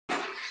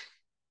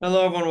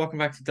Hello, everyone. Welcome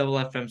back to Double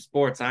FM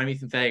Sports. I'm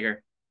Ethan Fager.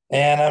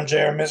 And I'm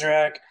Jared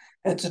Mizrak,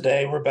 and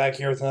today we're back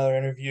here with another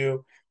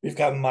interview. We've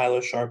got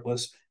Myla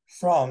Sharpless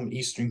from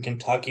Eastern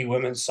Kentucky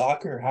Women's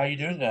Soccer. How you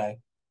doing today?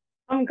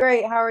 I'm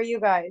great. How are you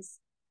guys?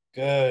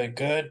 Good,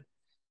 good.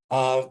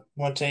 Want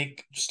to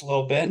take just a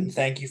little bit and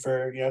thank you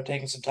for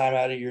taking some time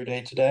out of your day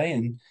today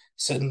and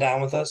sitting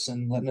down with us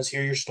and letting us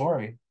hear your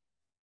story.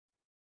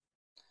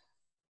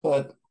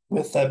 But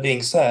with that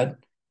being said,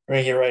 we're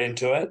gonna get right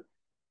into it.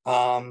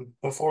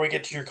 Before we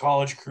get to your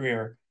college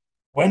career,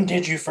 when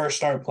did you first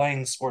start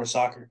playing the sport of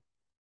soccer?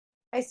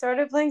 I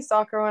started playing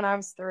soccer when I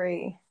was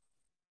 3.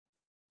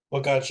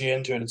 What got you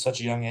into it at such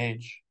a young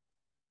age?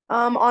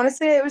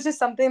 Honestly, it was just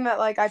something that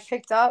I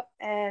picked up,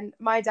 and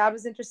my dad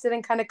was interested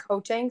in kind of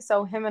coaching,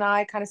 so him and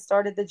I kind of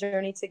started the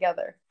journey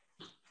together.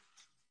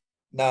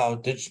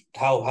 Now,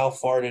 how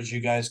far did you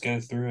guys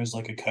go through as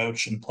like a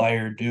coach and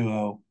player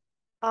duo?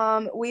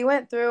 We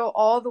went through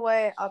all the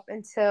way up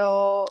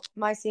until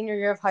my senior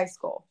year of high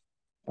school.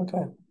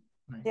 Okay.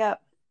 Nice.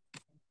 Yep,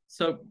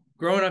 So,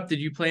 growing up, did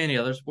you play any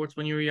other sports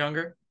when you were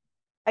younger?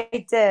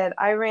 I did.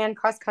 I ran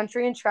cross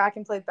country and track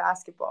and played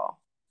basketball.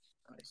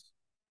 Nice.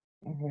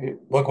 All right.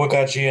 What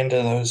got you into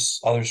those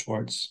other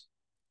sports?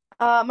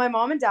 My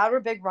mom and dad were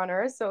big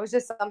runners, so it was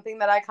just something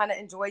that I kind of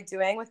enjoyed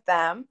doing with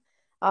them.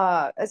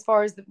 As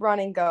far as the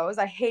running goes,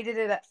 I hated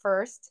it at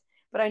first,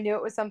 but I knew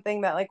it was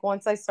something that,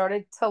 once I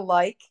started to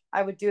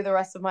I would do the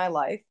rest of my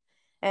life.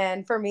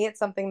 And for me, it's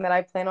something that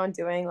I plan on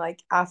doing,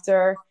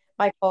 after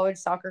my college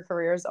soccer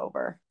career is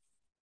over.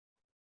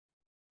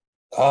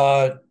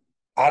 Uh,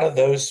 Out of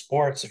those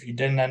sports, if you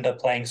didn't end up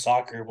playing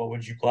soccer, what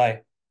would you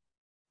play?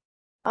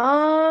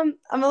 I'm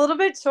a little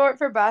bit short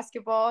for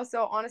basketball,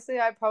 so honestly,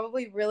 I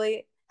probably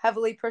really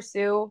heavily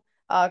pursue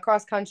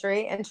cross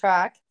country and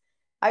track.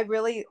 I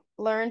really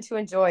learned to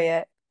enjoy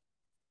it.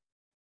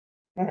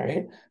 All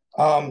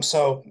right.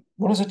 So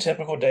what does a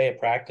typical day of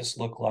practice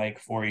look like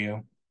for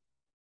you?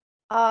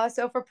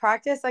 So for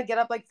practice, I get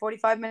up like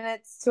 45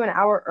 minutes to an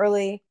hour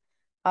early,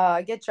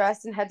 get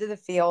dressed and head to the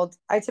field.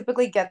 I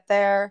typically get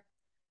there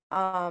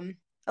a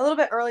little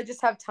bit early,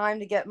 just have time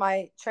to get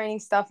my training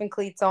stuff and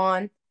cleats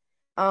on.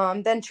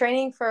 Then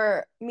training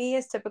for me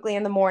is typically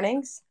in the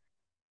mornings.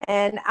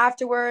 And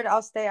afterward,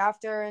 I'll stay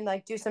after and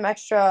do some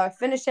extra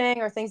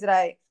finishing or things that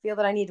I feel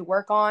that I need to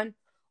work on,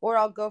 or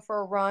I'll go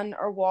for a run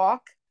or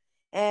walk.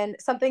 And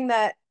something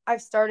that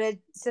I've started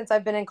since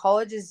I've been in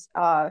college is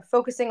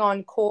focusing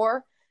on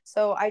core.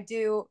 So I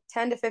do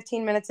 10 to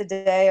 15 minutes a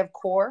day of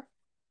core.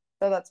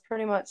 So that's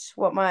pretty much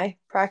what my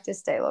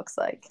practice day looks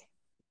like.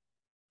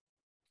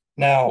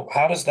 Now,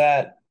 how does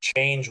that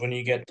change when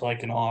you get to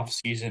like an off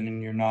season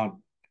and you're not,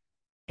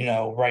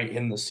 right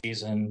in the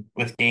season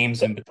with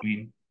games in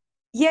between?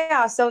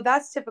 Yeah, so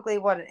that's typically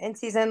what an in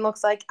season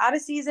looks like. Out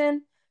of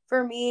season,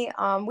 for me,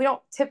 we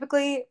don't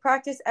typically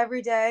practice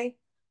every day.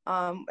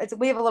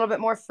 We have a little bit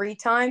more free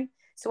time,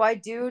 so I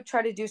do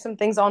try to do some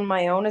things on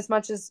my own as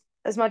much as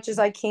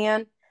I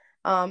can.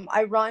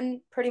 I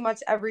run pretty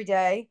much every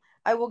day.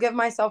 I will give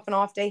myself an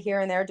off day here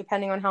and there,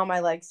 depending on how my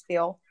legs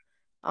feel.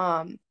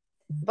 Um,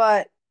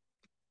 but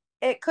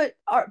it could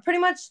pretty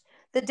much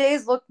the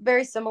days look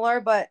very similar,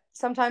 but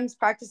sometimes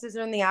practices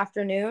are in the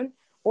afternoon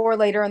or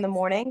later in the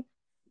morning,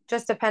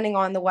 just depending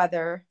on the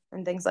weather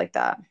and things like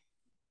that.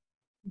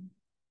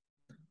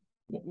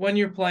 When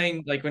you're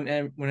playing,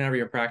 whenever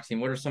you're practicing,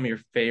 what are some of your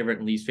favorite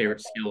and least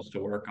favorite skills to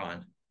work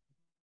on?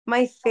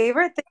 My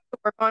favorite things to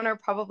work on are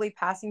probably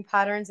passing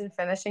patterns and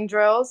finishing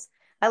drills.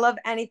 I love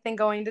anything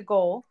going to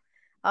goal.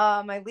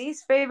 My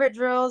least favorite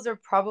drills are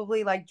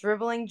probably like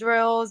dribbling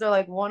drills or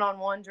like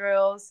one-on-one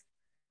drills.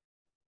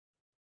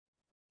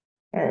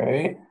 All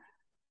right.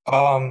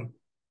 Um,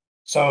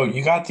 So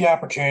you got the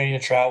opportunity to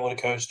travel to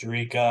Costa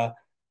Rica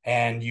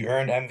and you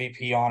earned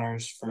MVP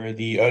honors for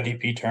the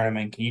ODP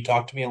tournament. Can you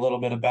talk to me a little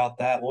bit about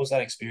that? What was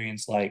that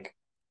experience like?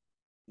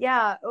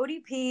 Yeah,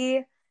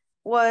 ODP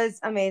was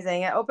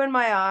amazing. It opened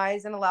my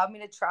eyes and allowed me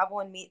to travel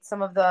and meet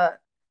some of the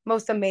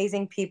most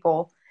amazing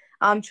people.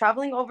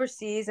 Traveling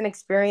overseas and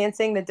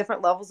experiencing the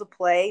different levels of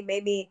play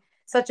made me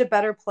such a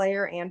better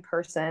player and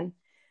person.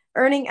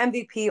 Earning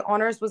MVP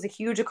honors was a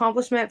huge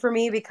accomplishment for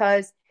me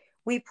because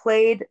we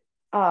played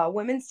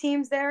women's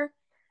teams there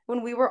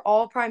when we were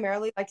all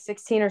primarily like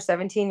 16 or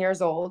 17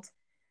 years old.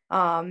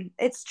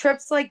 It's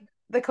trips like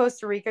the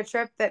Costa Rica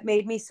trip that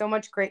made me so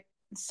much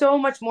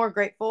more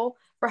grateful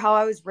for how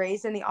I was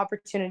raised and the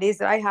opportunities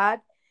that I had,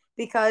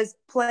 because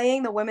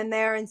playing the women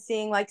there and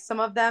seeing like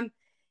some of them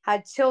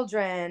had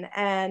children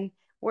and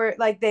were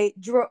like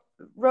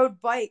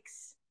rode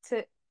bikes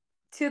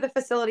to the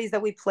facilities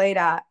that we played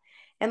at.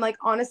 And like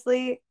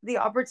honestly, the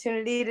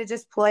opportunity to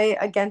just play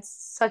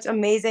against such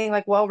amazing,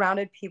 like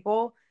well-rounded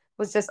people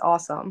was just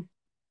awesome.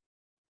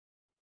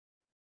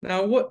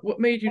 Now, what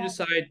made you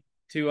decide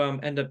to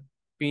end up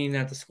being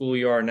at the school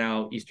you are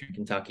now, Eastern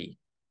Kentucky?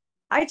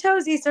 I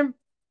chose Eastern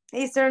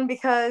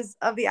because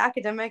of the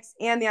academics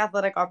and the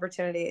athletic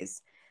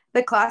opportunities.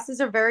 The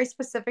classes are very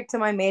specific to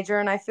my major,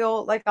 and I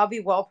feel like I'll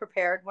be well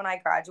prepared when I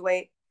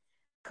graduate.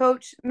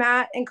 Coach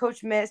Matt and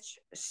Coach Mitch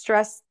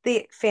stressed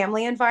the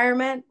family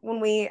environment when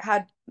we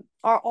had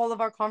all of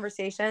our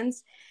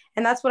conversations.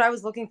 And that's what I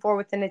was looking for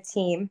within a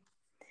team.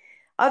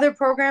 Other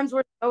programs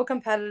were so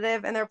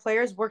competitive and their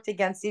players worked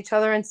against each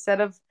other instead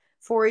of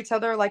for each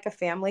other like a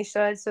family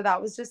should. So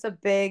that was just a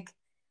big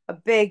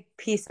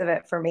piece of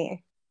it for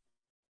me.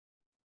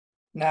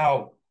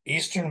 Now,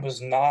 Eastern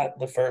was not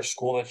the first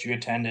school that you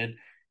attended.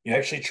 You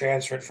actually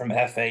transferred from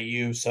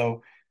FAU.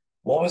 So,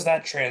 what was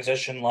that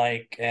transition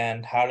like,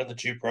 and how did the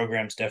two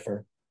programs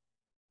differ?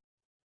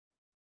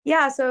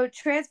 Yeah, so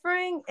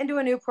transferring into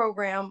a new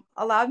program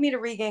allowed me to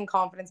regain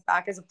confidence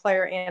back as a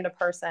player and a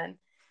person.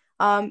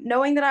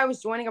 Knowing that I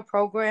was joining a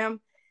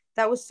program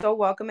that was so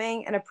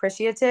welcoming and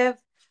appreciative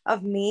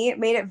of me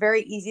made it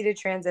very easy to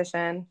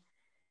transition.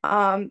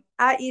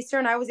 At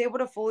Eastern, I was able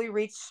to fully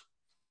reach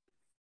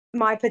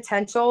my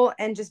potential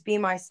and just be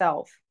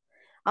myself.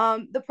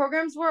 The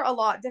programs were a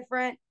lot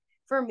different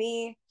for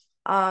me.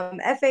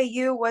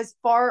 FAU was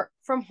far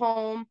from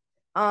home.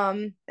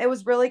 It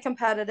was really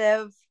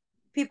competitive.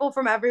 People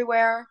from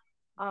everywhere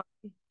um,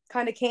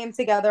 kind of came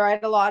together. I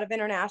had a lot of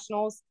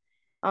internationals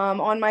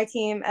on my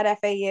team at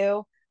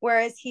FAU,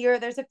 whereas here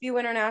there's a few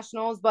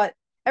internationals, but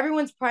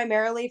everyone's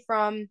primarily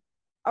from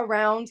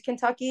around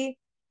Kentucky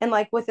and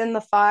like within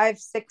the 5,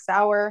 6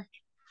 hour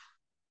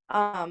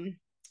um,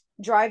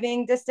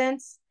 driving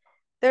distance.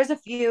 There's a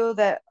few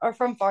that are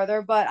from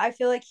farther, but I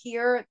feel like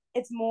here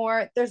it's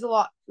more, there's a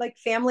lot like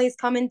families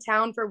come in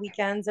town for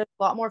weekends. There's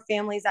a lot more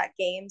families at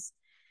games.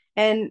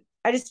 And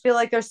I just feel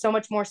like there's so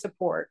much more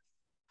support.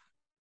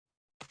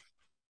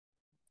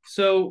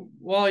 So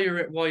while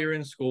you're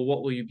in school,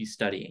 what will you be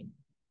studying?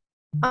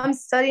 I'm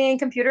studying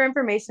computer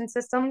information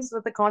systems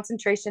with a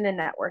concentration in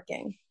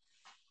networking.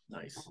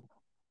 Nice.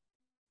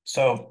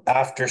 So,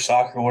 after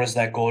soccer, what does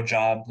that goal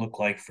job look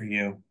like for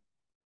you?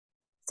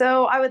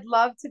 So I would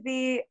love to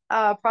be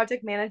a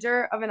project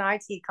manager of an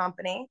IT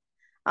company.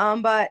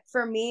 But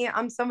for me,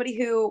 I'm somebody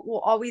who will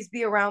always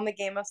be around the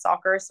game of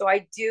soccer. So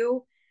I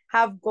do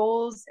have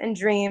goals and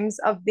dreams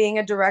of being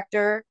a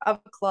director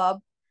of a club,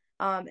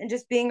 and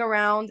just being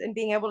around and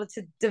being able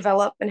to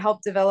develop and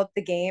help develop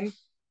the game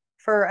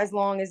for as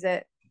long as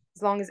it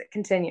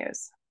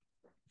continues.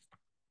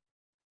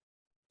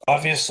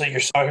 Obviously,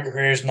 your soccer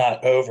career is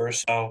not over,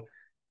 so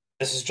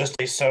this is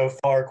just a so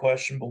far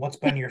question, but what's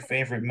been your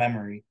favorite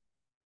memory?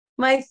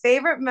 My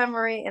favorite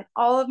memory in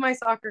all of my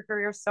soccer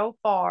career so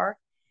far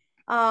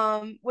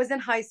was in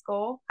high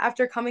school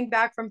after coming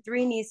back from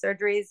 3 knee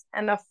surgeries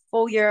and a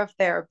full year of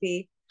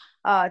therapy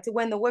to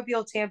win the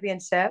Whitfield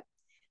Championship.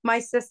 My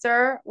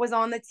sister was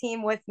on the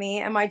team with me,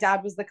 and my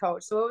dad was the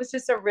coach. So it was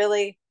just a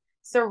really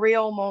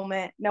surreal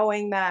moment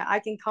knowing that I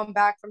can come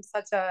back from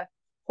such a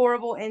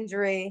horrible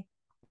injury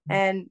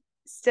and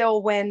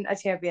still win a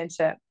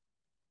championship.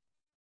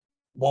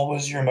 What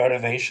was your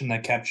motivation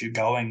that kept you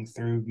going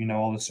through,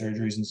 all the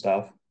surgeries and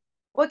stuff?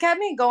 What kept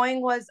me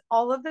going was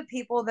all of the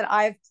people that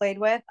I've played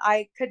with.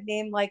 I could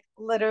name like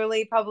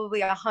literally probably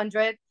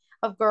 100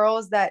 of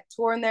girls that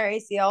tore in their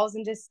ACLs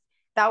and just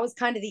that was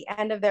kind of the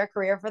end of their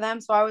career for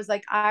them. So I was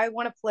like, I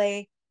want to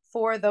play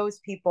for those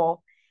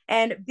people.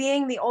 And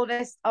being the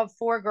oldest of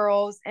four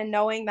girls and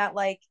knowing that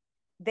like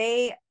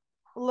they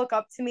look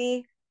up to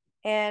me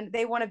and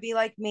they want to be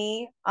like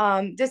me,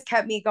 just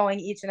kept me going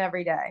each and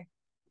every day.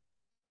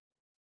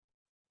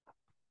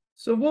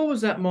 So what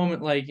was that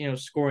moment like,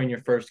 scoring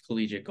your first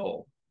collegiate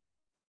goal?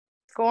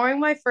 Scoring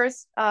my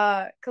first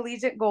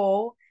collegiate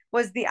goal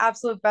was the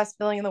absolute best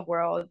feeling in the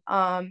world.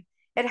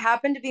 It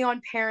happened to be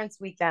on Parents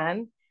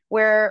Weekend,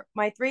 where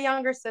my three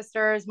younger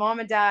sisters, mom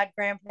and dad,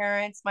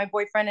 grandparents, my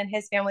boyfriend, and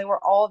his family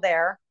were all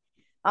there.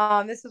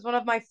 This was one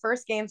of my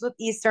first games with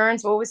Eastern,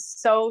 so it was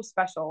so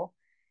special.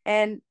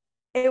 And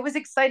it was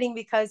exciting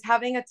because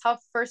having a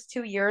tough first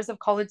 2 years of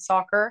college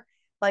soccer,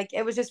 like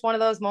it was just one of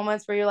those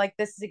moments where you're like,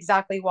 this is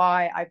exactly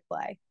why I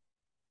play.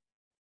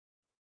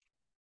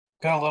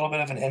 Got a little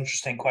bit of an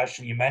interesting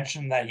question. You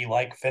mentioned that you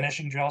like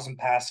finishing drills and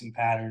passing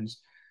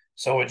patterns.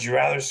 So would you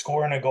rather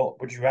score a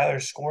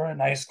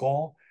nice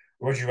goal,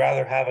 or would you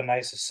rather have a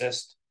nice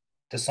assist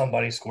to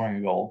somebody scoring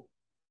a goal?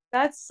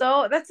 That's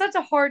such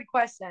a hard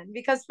question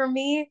because for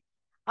me,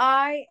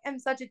 I am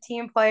such a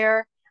team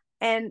player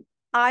and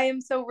I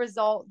am so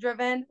result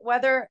driven.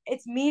 Whether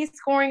it's me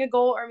scoring a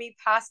goal or me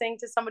passing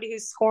to somebody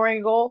who's scoring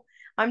a goal,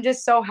 I'm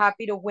just so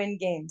happy to win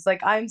games.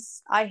 Like I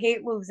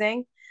hate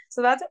losing.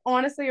 So that's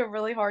honestly a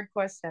really hard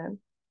question.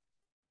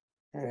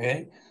 All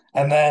right.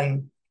 And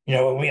then,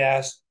 when we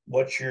asked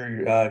what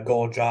your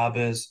goal job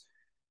is,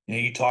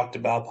 you talked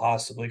about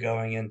possibly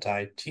going into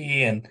IT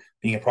and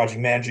being a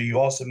project manager. You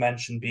also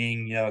mentioned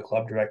being, a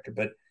club director,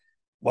 but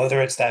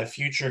whether it's that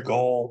future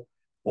goal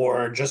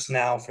or just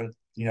now for,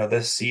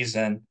 this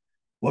season,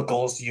 what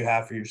goals do you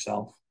have for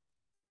yourself?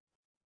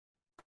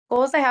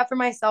 Goals I have for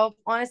myself,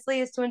 honestly,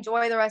 is to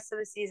enjoy the rest of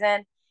the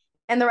season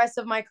and the rest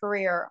of my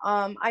career.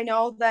 I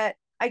know that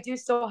I do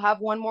still have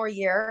one more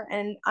year,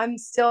 and I'm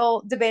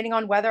still debating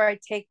on whether I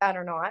take that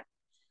or not.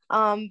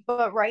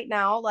 But right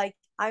now, like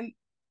I'm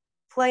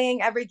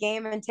playing every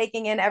game and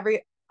taking in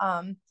every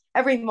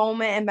every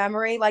moment and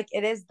memory like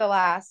it is the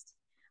last.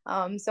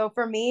 So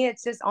for me,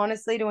 it's just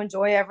honestly to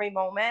enjoy every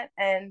moment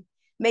and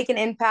make an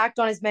impact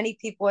on as many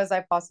people as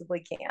I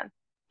possibly can.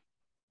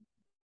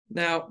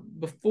 Now,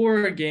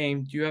 before a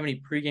game, do you have any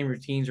pregame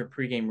routines or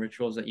pregame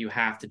rituals that you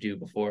have to do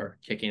before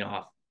kicking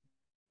off?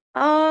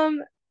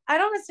 Um, I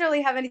don't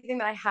necessarily have anything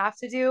that I have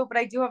to do, but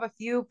I do have a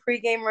few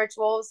pregame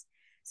rituals.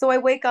 So I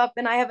wake up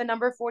and I have a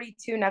number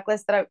 42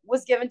 necklace that I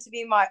was given to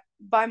me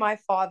by my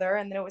father,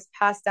 and then it was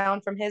passed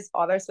down from his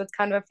father. So it's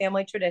kind of a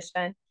family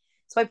tradition.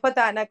 So I put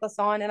that necklace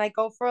on and I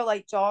go for a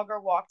light jog or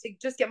walk to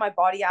just get my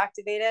body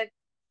activated.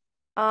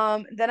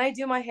 Then I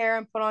do my hair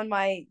and put on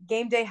my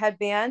game day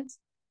headband,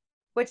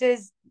 which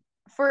is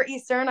for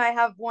Eastern. I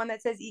have one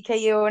that says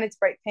EKU and it's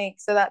bright pink.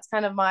 So that's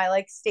kind of my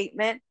like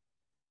statement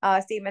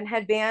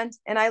headband.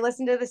 And I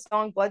listen to the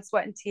song Blood,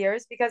 Sweat, and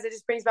Tears because it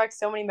just brings back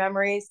so many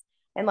memories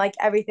and like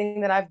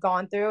everything that I've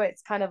gone through.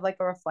 It's kind of like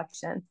a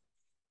reflection.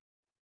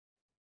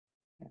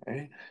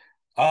 Right.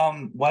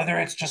 Whether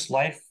it's just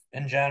life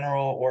in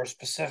general or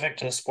specific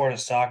to the sport of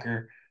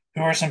soccer,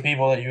 who are some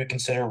people that you would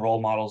consider role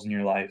models in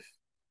your life?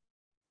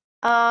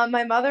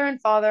 My mother and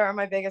father are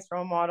my biggest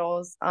role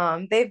models.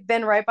 They've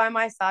been right by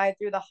my side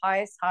through the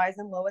highest highs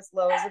and lowest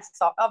lows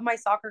of my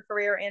soccer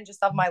career and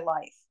just of my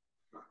life.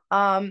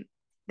 Um,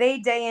 they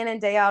day in and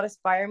day out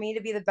aspire me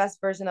to be the best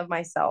version of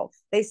myself.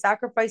 They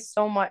sacrifice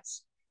so much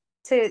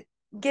to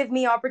give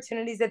me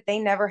opportunities that they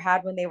never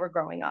had when they were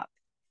growing up.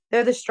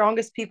 They're the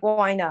strongest people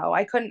I know.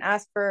 I couldn't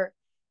ask for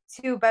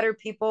two better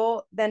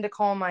people than to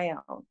call my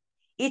own.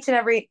 Each and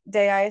every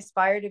day, I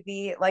aspire to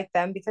be like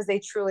them because they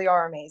truly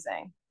are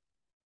amazing.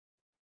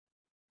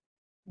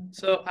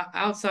 So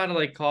outside of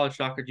like college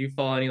soccer, do you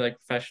follow any like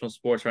professional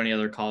sports or any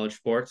other college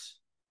sports?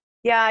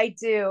 Yeah, I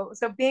do.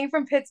 So being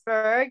from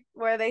Pittsburgh,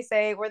 where they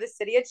say we're the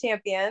city of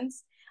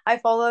champions, I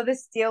follow the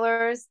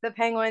Steelers, the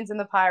Penguins, and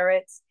the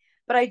Pirates.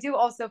 But I do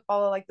also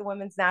follow like the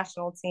women's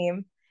national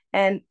team.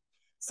 And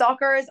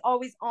soccer is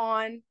always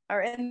on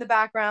or in the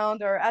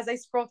background, or as I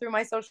scroll through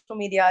my social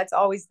media, it's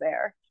always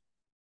there.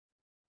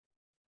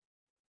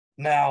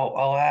 Now,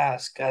 I'll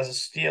ask, as a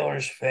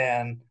Steelers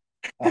fan,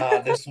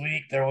 this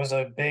week there was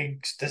a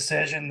big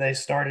decision. They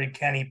started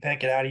Kenny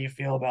Pickett. How do you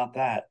feel about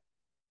that?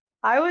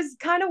 I was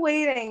kind of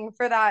waiting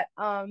for that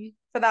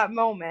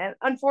moment.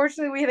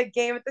 Unfortunately, we had a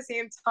game at the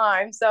same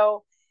time,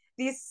 so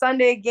these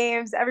Sunday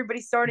games,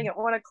 everybody starting at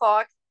 1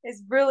 o'clock,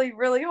 is really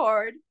really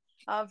hard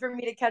for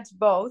me to catch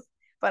both.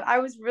 But I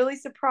was really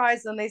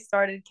surprised when they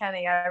started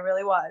Kenny. I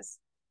really was.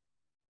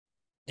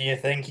 Do you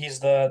think he's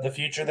the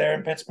future there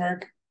in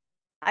Pittsburgh?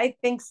 I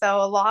think so.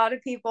 A lot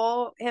of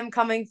people, him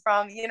coming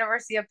from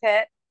University of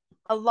Pitt,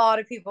 a lot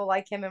of people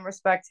like him and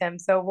respect him.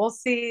 So we'll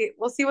see.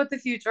 We'll see what the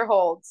future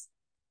holds.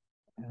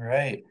 All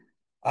right.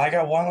 I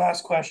got one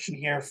last question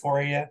here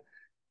for you.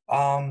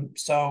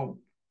 So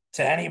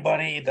to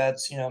anybody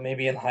that's,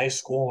 maybe in high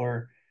school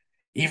or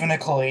even a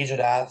collegiate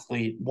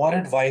athlete, what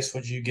advice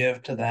would you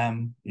give to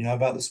them,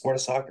 about the sport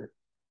of soccer?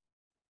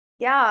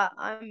 Yeah,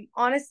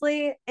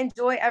 honestly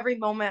enjoy every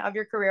moment of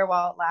your career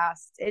while it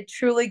lasts. It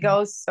truly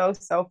goes so,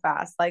 so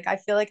fast. Like I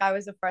feel like I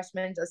was a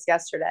freshman just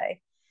yesterday.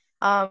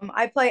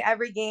 I play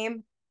every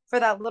game for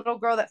that little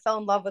girl that fell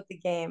in love with the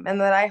game, and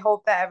that I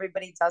hope that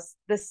everybody does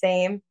the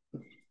same.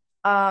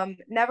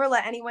 Never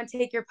let anyone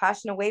take your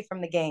passion away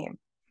from the game.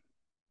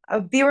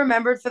 Be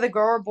remembered for the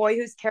girl or boy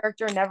whose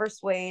character never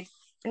swayed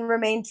and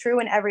remained true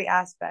in every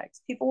aspect.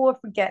 People will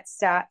forget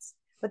stats,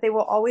 but they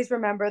will always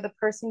remember the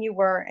person you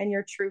were and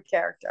your true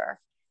character.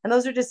 And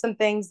those are just some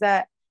things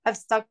that have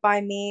stuck by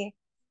me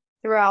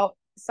throughout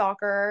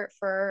soccer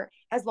for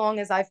as long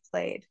as I've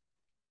played.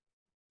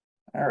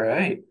 All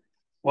right.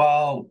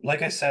 Well,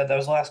 like I said, that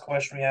was the last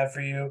question we have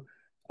for you.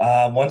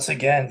 Once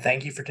again,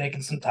 thank you for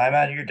taking some time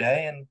out of your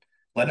day and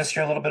letting us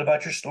hear a little bit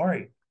about your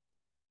story.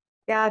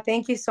 Yeah,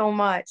 thank you so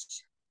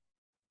much.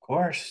 Of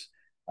course.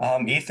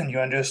 Ethan, you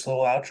want to do us a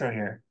little outro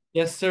here?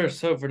 Yes, sir.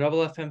 So for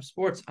Double FM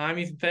Sports, I'm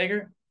Ethan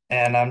Fager,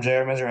 And I'm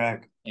Jared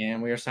Mizrak.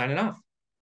 and we are signing off.